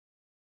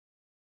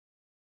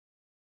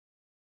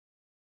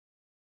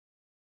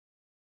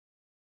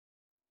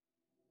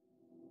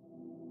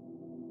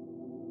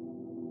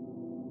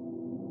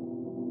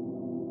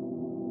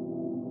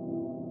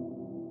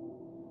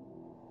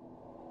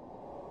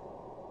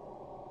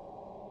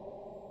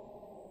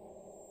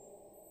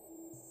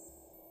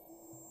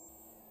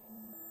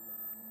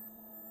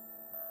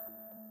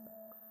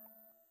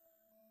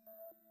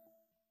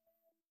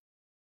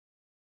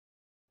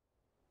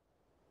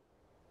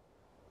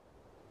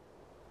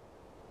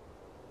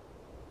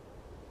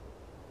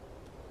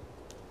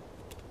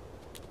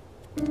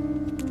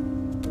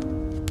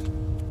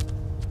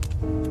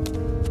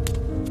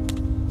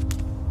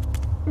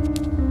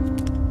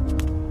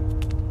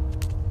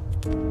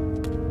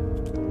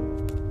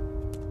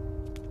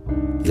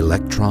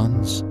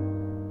Electrons?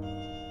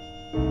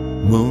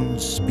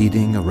 Moons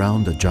speeding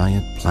around a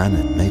giant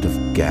planet made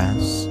of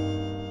gas?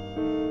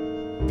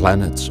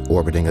 Planets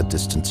orbiting a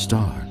distant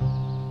star?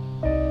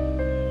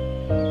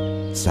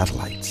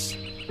 Satellites.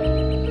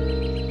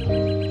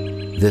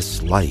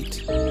 This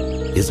light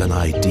is an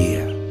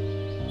idea.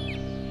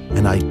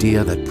 An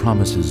idea that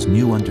promises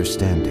new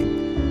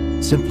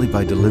understanding simply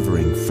by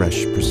delivering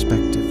fresh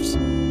perspectives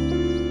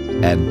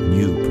and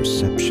new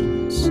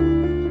perceptions.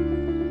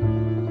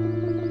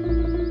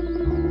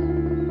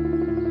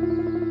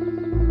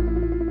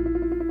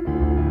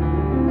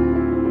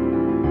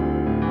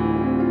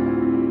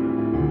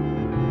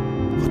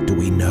 What do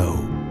we know?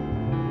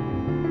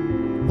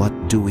 What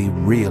do we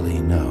really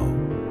know?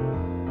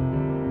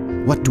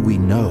 What do we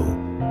know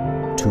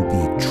to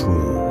be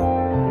true?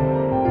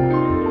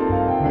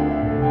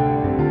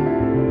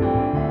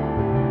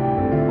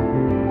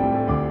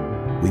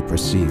 We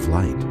perceive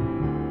light,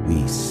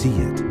 we see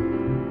it,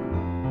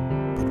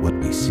 but what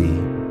we see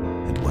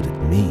and what it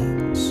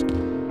means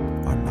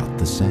are not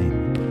the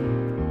same.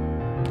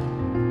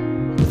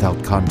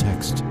 Without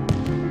context,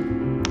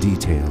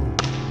 detail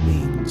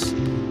means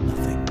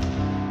nothing.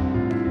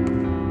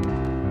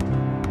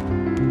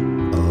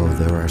 Oh,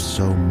 there are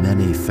so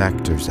many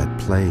factors at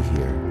play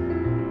here.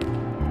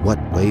 What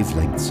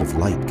wavelengths of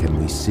light can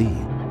we see?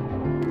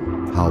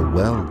 How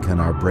well can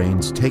our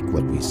brains take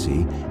what we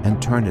see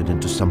and turn it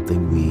into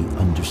something we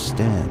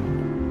understand?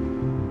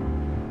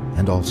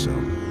 And also,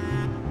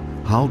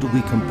 how do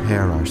we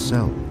compare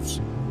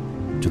ourselves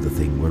to the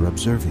thing we're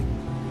observing?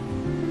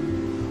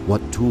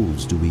 What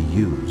tools do we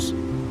use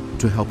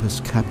to help us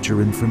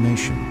capture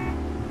information?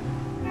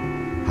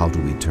 How do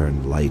we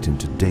turn light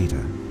into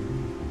data,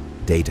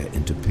 data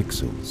into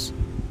pixels,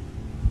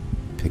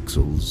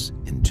 pixels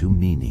into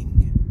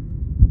meaning?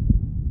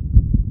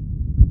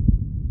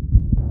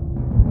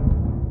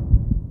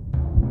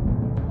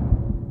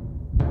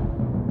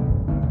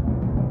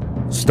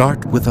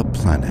 Start with a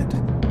planet.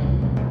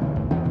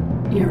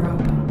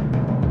 Europa.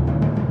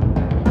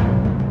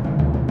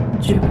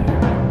 Jupiter.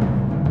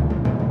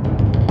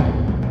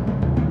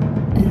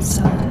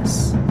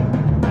 Enceladus.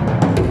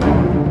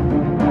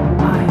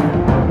 Io.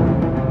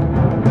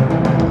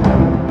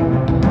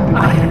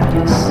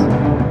 Iapis.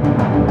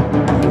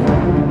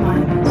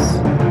 Mimas.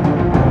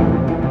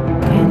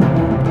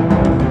 Ganymede.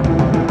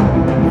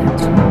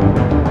 Neptune.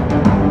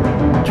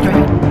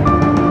 Triton.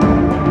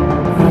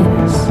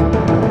 Venus.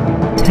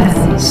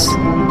 Tethys.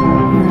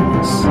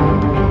 Uranus.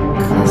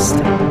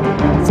 Callisto.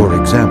 For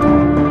example,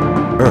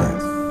 Earth.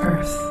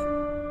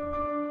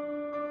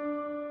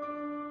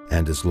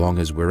 And as long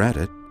as we're at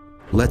it,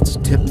 let's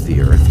tip the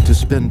Earth to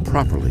spin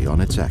properly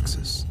on its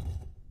axis.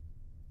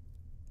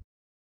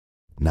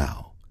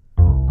 Now,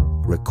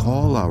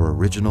 recall our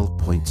original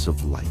points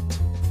of light,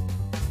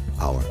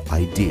 our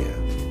idea.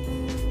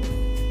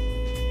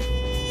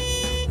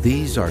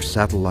 These are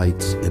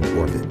satellites in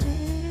orbit.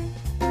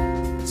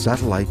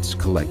 Satellites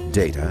collect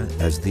data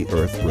as the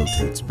Earth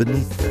rotates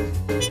beneath them.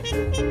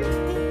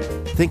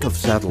 Think of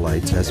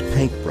satellites as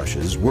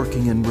paintbrushes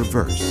working in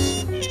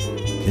reverse.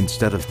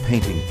 Instead of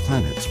painting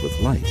planets with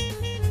light,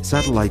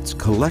 satellites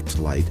collect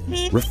light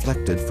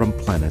reflected from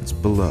planets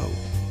below.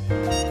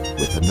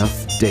 With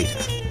enough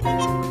data,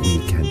 we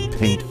can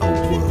paint a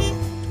world.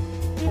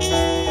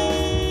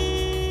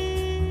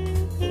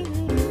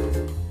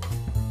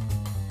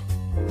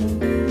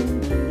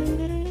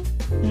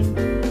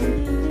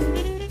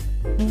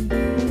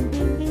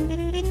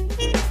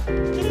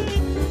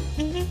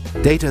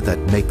 Data that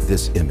make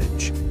this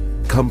image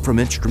come from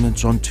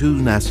instruments on two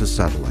NASA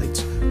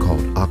satellites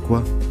called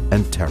Aqua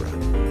and Terra.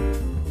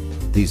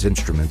 These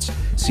instruments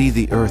see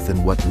the Earth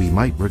in what we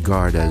might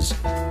regard as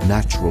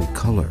natural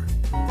color.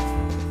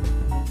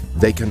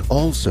 They can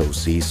also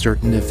see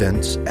certain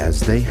events as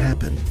they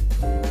happen.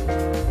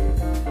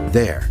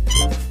 There,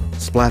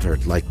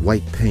 splattered like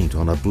white paint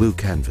on a blue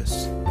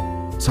canvas,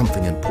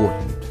 something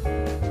important.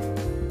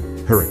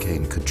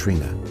 Hurricane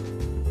Katrina.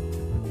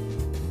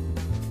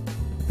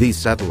 These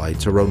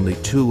satellites are only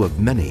two of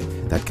many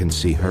that can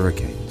see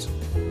hurricanes.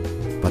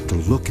 But to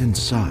look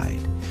inside,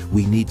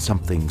 we need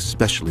something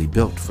specially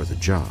built for the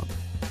job.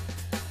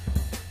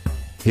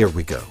 Here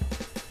we go.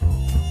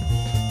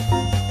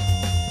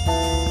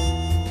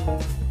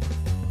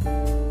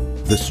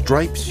 The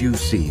stripes you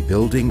see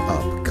building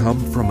up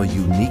come from a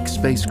unique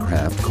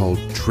spacecraft called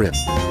TRIM.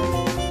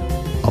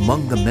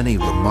 Among the many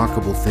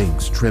remarkable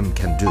things TRIM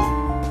can do,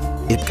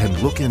 it can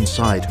look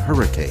inside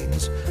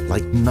hurricanes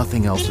like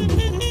nothing else in the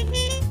world.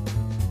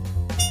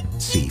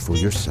 See for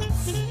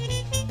yourself.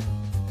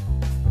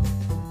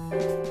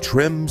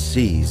 TRIM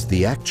sees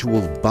the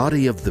actual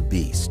body of the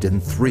beast in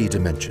 3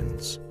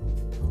 dimensions.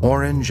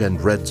 Orange and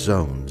red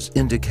zones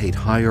indicate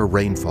higher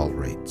rainfall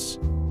rates.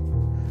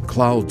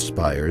 Cloud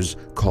spires,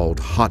 called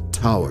hot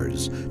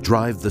towers,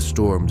 drive the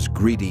storm's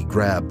greedy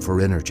grab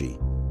for energy.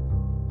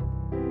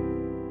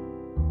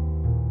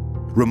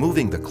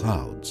 Removing the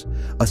clouds,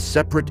 a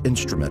separate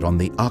instrument on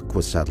the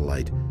Aqua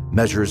satellite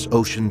measures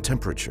ocean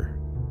temperature.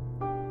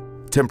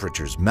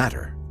 Temperatures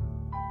matter.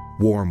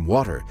 Warm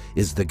water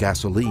is the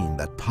gasoline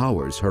that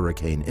powers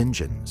hurricane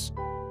engines.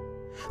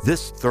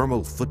 This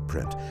thermal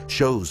footprint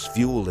shows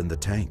fuel in the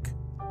tank,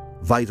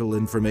 vital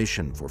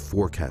information for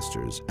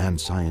forecasters and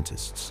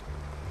scientists.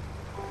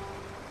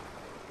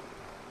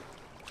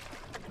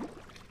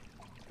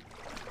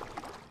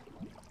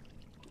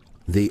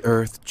 The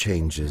Earth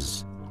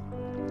changes.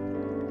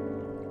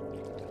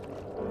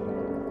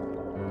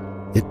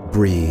 It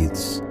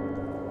breathes.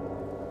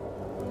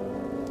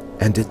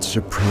 And it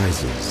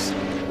surprises.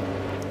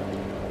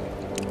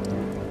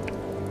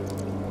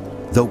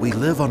 Though we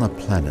live on a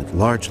planet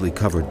largely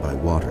covered by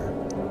water,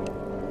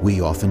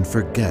 we often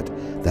forget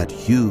that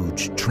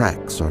huge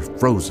tracts are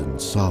frozen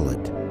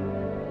solid.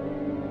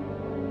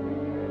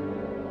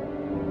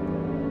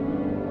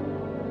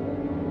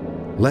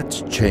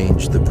 Let's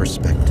change the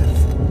perspective.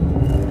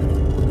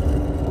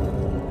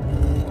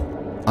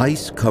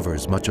 Ice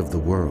covers much of the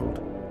world.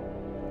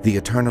 The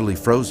eternally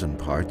frozen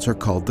parts are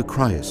called the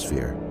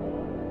cryosphere.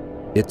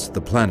 It's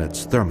the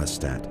planet's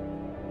thermostat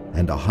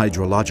and a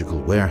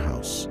hydrological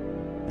warehouse.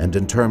 And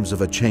in terms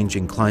of a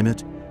changing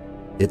climate,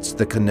 it's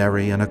the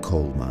canary in a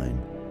coal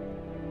mine.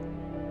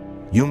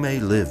 You may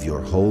live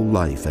your whole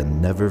life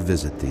and never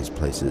visit these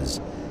places,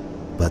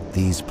 but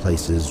these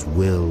places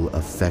will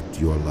affect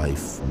your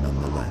life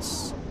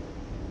nonetheless.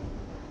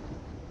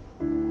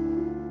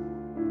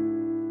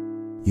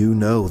 You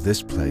know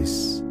this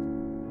place.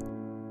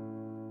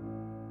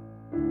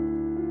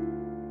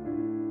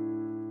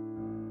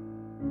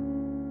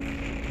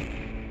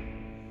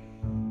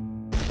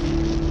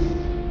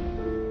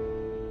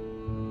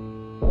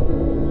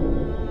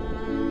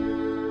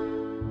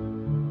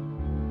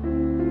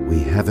 We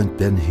haven't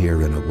been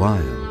here in a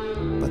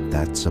while, but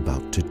that's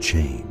about to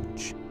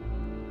change.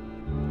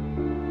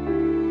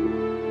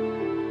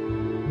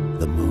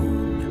 The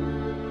moon,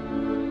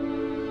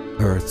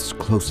 Earth's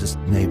closest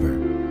neighbor,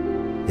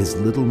 is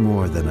little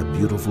more than a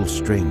beautiful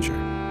stranger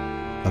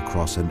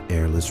across an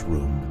airless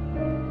room.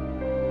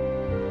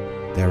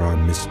 There are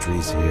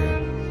mysteries here,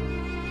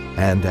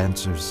 and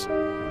answers,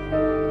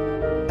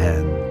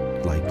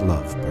 and, like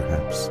love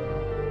perhaps,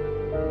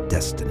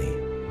 destiny.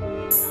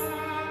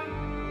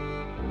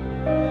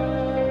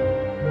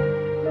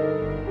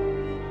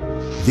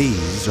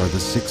 These are the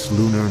 6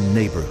 lunar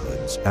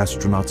neighborhoods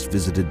astronauts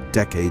visited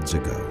decades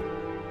ago.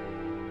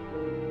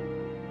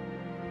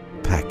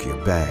 Pack your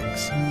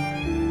bags.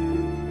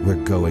 We're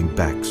going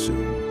back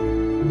soon.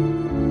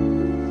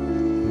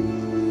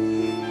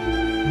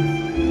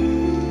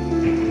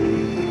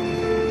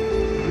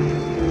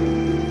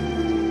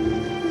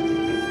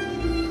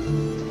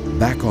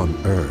 Back on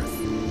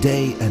Earth,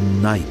 day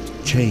and night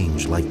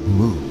change like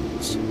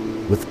moons,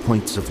 with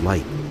points of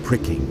light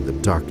pricking the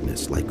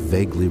darkness like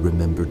vaguely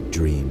remembered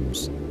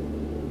dreams.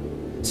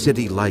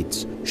 City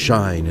lights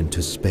shine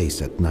into space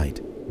at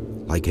night,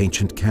 like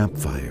ancient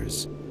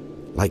campfires,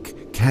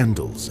 like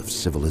candles of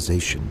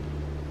civilization.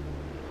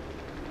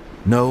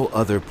 No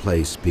other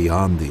place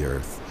beyond the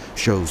Earth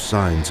shows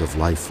signs of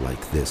life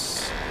like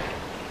this,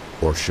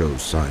 or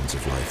shows signs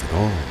of life at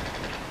all.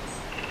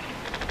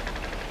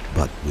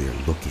 But we're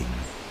looking.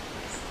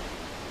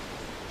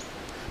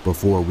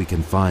 Before we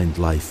can find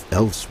life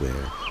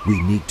elsewhere,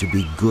 we need to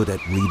be good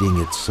at reading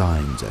its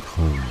signs at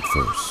home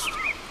first.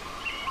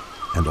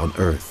 And on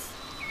Earth,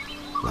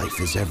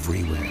 life is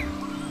everywhere.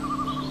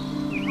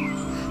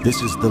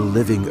 This is the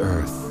living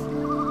Earth,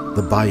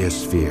 the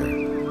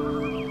biosphere.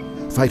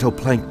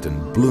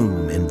 Phytoplankton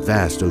bloom in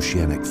vast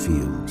oceanic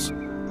fields.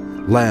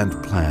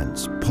 Land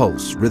plants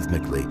pulse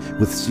rhythmically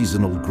with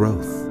seasonal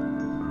growth.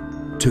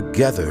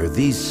 Together,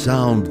 these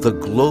sound the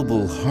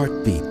global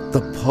heartbeat,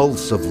 the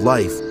pulse of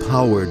life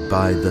powered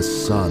by the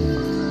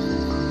sun.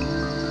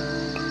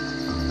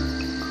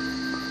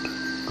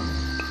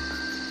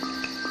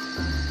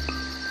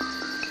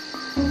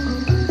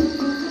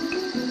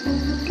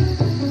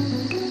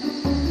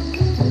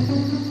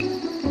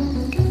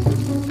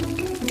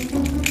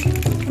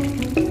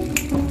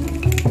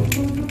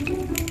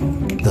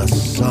 The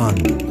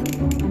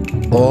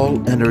sun.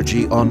 All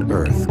energy on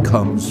Earth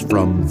comes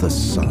from the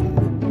sun.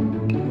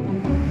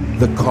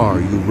 The car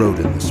you rode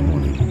in this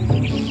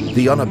morning,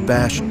 the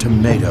unabashed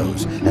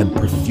tomatoes and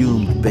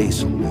perfumed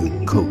basil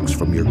you coax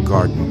from your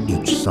garden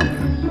each summer,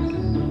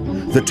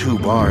 the 2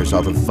 bars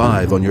out of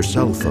 5 on your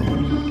cell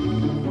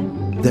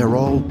phone. They're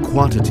all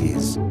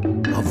quantities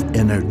of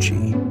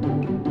energy.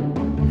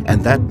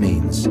 And that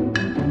means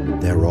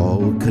they're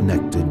all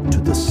connected to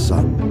the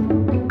sun.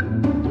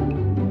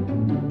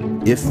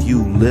 If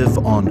you live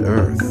on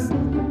Earth,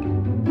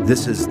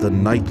 this is the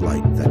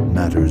nightlight that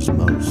matters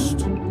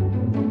most.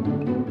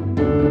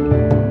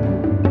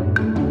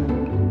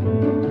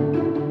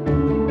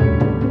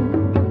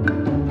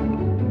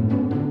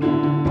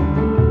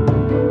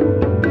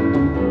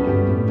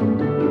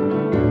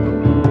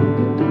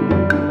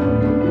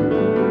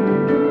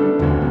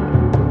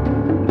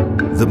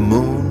 The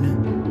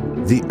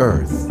moon, the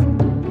Earth,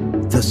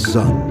 the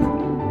sun.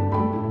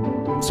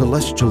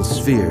 Celestial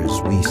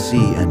spheres we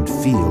see and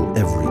feel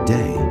every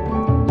day.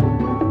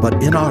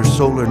 But in our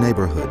solar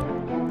neighborhood,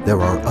 there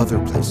are other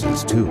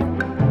places too.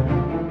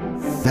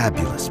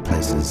 fabulous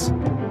places,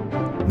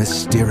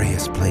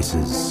 mysterious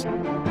places.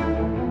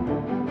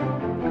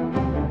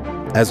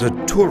 As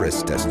a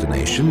tourist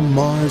destination,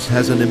 Mars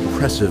has an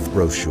impressive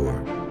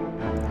brochure.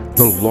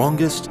 The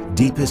longest,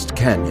 deepest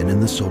canyon in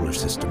the solar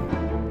system.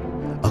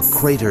 A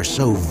crater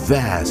so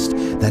vast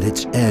that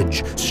its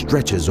edge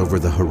stretches over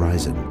the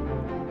horizon.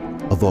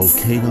 A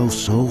volcano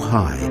so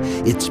high,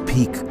 its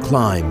peak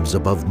climbs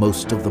above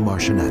most of the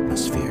Martian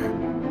atmosphere.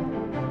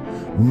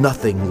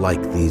 Nothing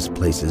like these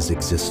places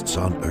exists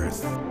on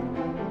Earth.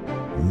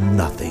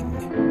 Nothing.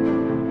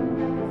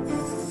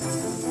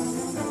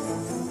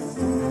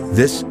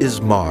 This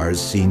is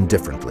Mars seen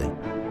differently.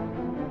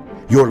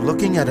 You're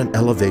looking at an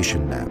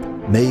elevation map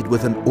made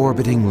with an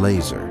orbiting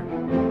laser.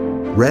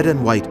 Red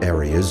and white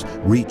areas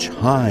reach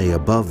high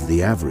above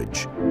the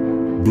average.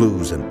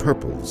 Blues and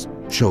purples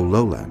show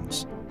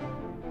lowlands.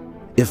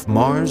 If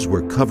Mars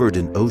were covered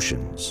in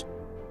oceans,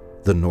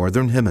 the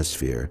northern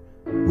hemisphere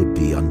would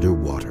be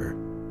underwater.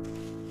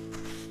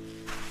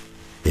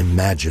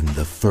 Imagine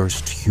the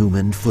first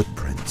human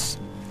footprints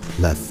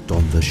left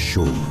on the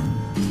shore.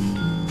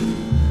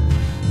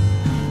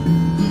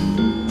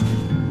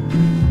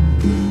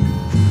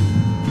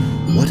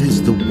 What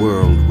is the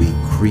world we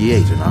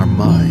create in our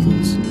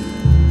minds?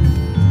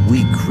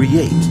 We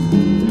create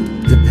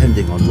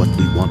depending on what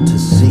we want to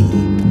see.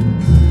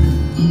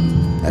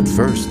 At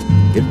first,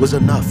 it was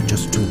enough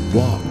just to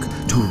walk,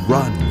 to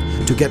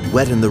run, to get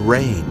wet in the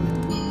rain,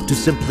 to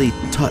simply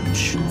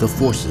touch the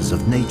forces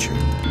of nature.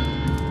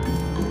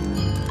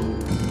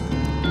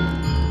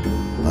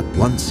 But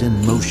once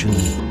in motion,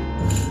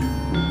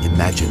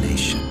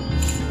 imagination.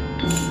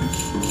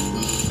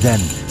 Then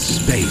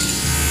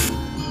space.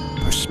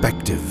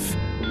 Perspective.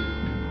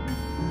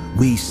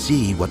 We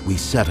see what we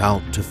set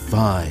out to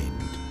find.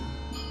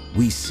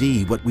 We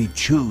see what we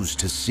choose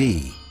to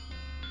see.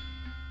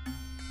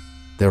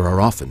 There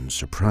are often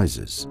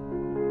surprises.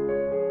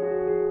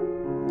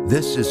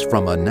 This is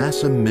from a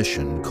NASA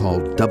mission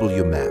called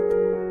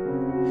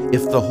WMAP.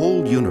 If the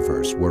whole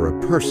universe were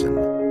a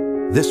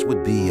person, this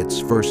would be its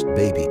first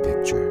baby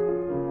picture.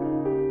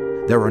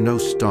 There are no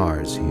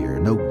stars here,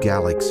 no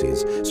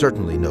galaxies,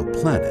 certainly no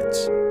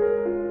planets.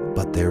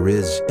 But there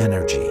is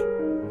energy.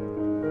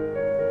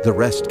 The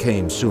rest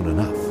came soon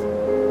enough,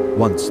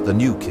 once the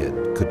new kid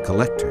could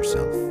collect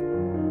herself.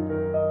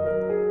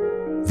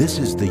 This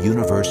is the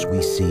universe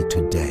we see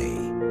today.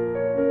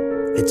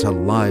 It's a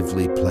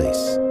lively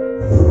place.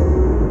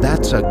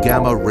 That's a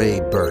gamma-ray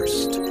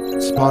burst,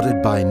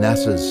 spotted by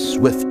NASA's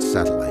SWIFT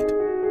satellite.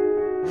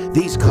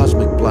 These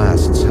cosmic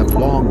blasts have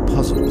long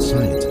puzzled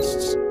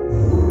scientists.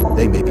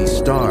 They may be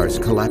stars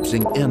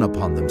collapsing in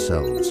upon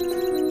themselves,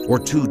 or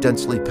two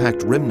densely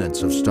packed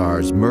remnants of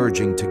stars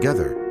merging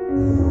together.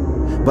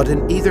 But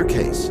in either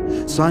case,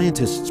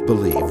 scientists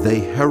believe they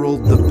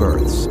herald the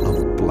births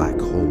of black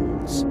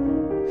holes.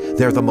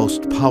 They're the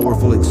most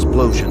powerful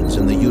explosions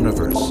in the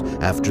universe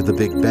after the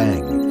Big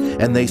Bang,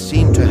 and they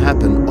seem to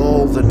happen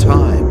all the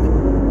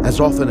time, as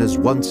often as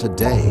once a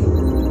day.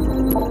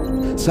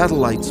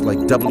 Satellites like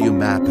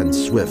WMAP and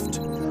SWIFT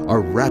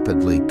are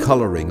rapidly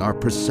coloring our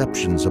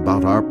perceptions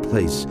about our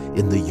place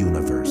in the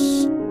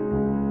universe.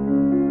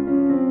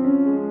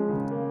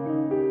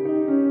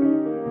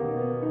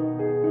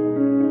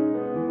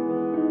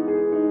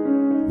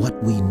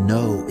 What we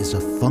know is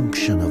a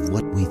function of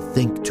what we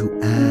think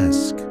to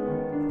ask,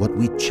 what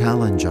we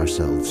challenge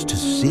ourselves to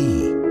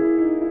see.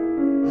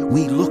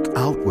 We look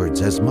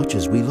outwards as much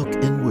as we look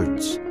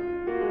inwards.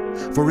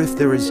 For if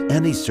there is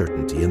any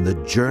certainty in the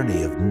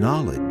journey of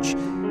knowledge,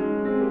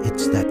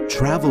 it's that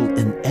travel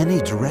in any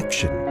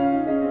direction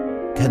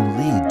can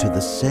lead to the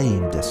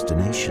same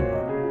destination.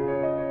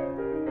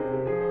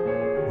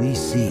 We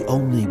see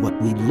only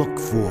what we look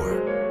for.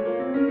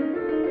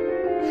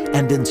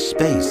 And in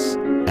space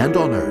and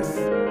on Earth,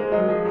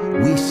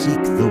 we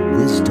seek the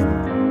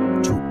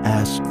wisdom to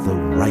ask the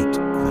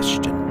right